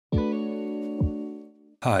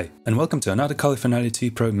Hi, and welcome to another Color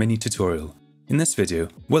Finality Pro mini tutorial. In this video,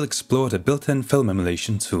 we'll explore the built-in film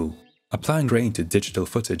emulation tool. Applying grain to digital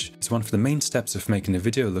footage is one of the main steps of making a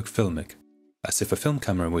video look filmic, as if a film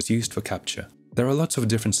camera was used for capture. There are lots of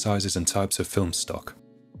different sizes and types of film stock.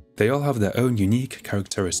 They all have their own unique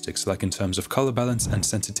characteristics, like in terms of color balance and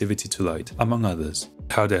sensitivity to light, among others.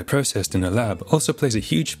 How they're processed in a lab also plays a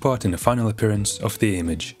huge part in the final appearance of the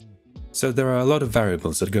image. So there are a lot of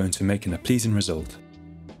variables that go into making a pleasing result.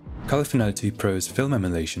 Color Finality Pro's film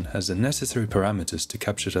emulation has the necessary parameters to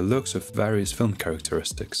capture the looks of various film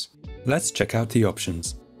characteristics. Let's check out the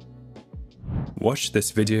options. Watch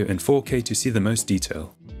this video in 4K to see the most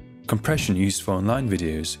detail. Compression used for online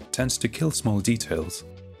videos tends to kill small details,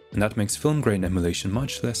 and that makes film grain emulation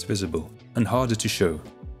much less visible and harder to show,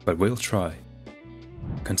 but we'll try.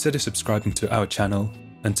 Consider subscribing to our channel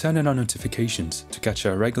and turn on notifications to catch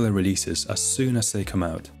our regular releases as soon as they come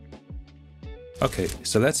out. Okay,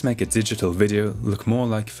 so let's make a digital video look more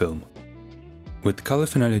like film. With Color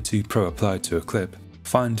Finality Pro applied to a clip,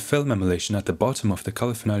 find Film Emulation at the bottom of the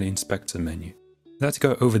Color Finale Inspector menu. Let's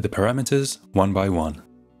go over the parameters one by one.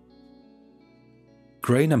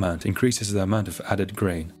 Grain amount increases the amount of added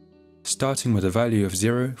grain, starting with a value of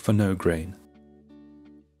 0 for no grain.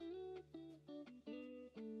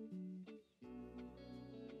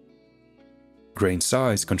 Grain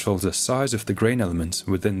size controls the size of the grain elements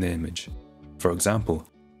within the image. For example,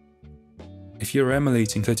 if you're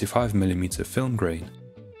emulating 35mm film grain,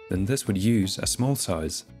 then this would use a small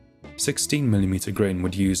size, 16mm grain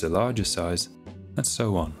would use a larger size, and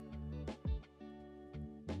so on.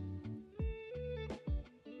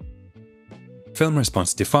 Film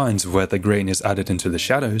response defines whether grain is added into the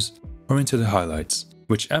shadows or into the highlights,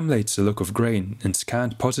 which emulates the look of grain in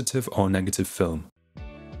scanned positive or negative film.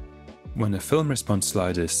 When the film response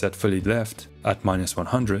slider is set fully left at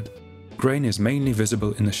 -100, grain is mainly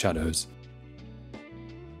visible in the shadows.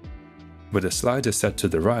 With the slider set to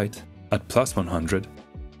the right, at +100,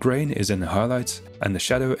 grain is in the highlights and the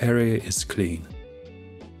shadow area is clean.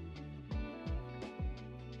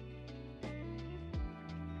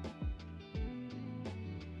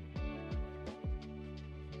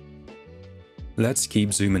 Let's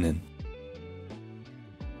keep zooming in.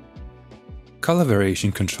 Color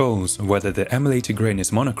variation controls whether the emulated grain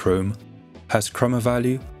is monochrome, has chroma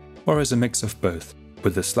value, or as a mix of both.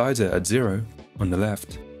 With the slider at 0 on the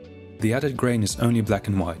left, the added grain is only black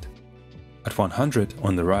and white. At 100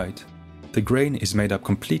 on the right, the grain is made up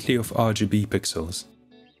completely of RGB pixels.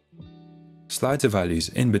 Slider values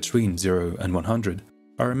in between 0 and 100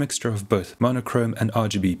 are a mixture of both monochrome and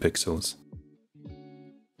RGB pixels.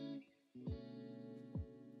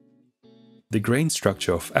 The grain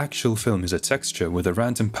structure of actual film is a texture with a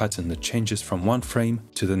random pattern that changes from one frame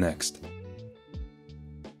to the next.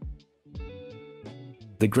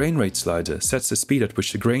 The grain rate slider sets the speed at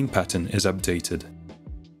which the grain pattern is updated.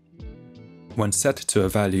 When set to a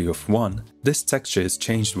value of 1, this texture is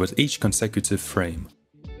changed with each consecutive frame.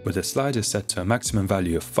 With the slider set to a maximum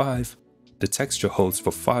value of 5, the texture holds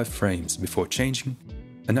for 5 frames before changing,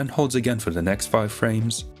 and then holds again for the next 5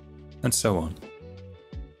 frames, and so on.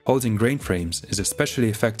 Holding grain frames is especially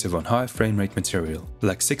effective on high frame rate material,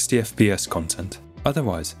 like 60 FPS content.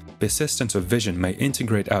 Otherwise, persistence of vision may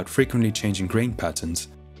integrate out frequently changing grain patterns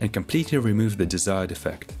and completely remove the desired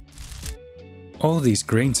effect. All these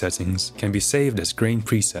grain settings can be saved as grain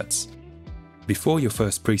presets. Before your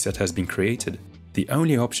first preset has been created, the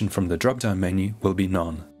only option from the drop-down menu will be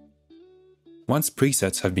None. Once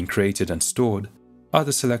presets have been created and stored,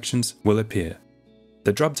 other selections will appear.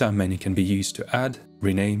 The drop-down menu can be used to add,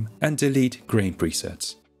 rename, and delete grain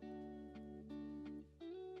presets.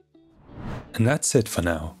 And that's it for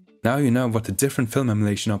now. Now you know what the different film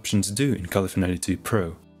emulation options do in Color Finality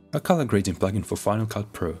Pro, a color grading plugin for Final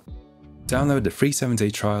Cut Pro. Download the free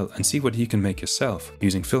 7-day trial and see what you can make yourself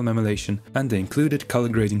using film emulation and the included color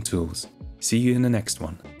grading tools. See you in the next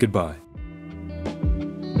one. Goodbye.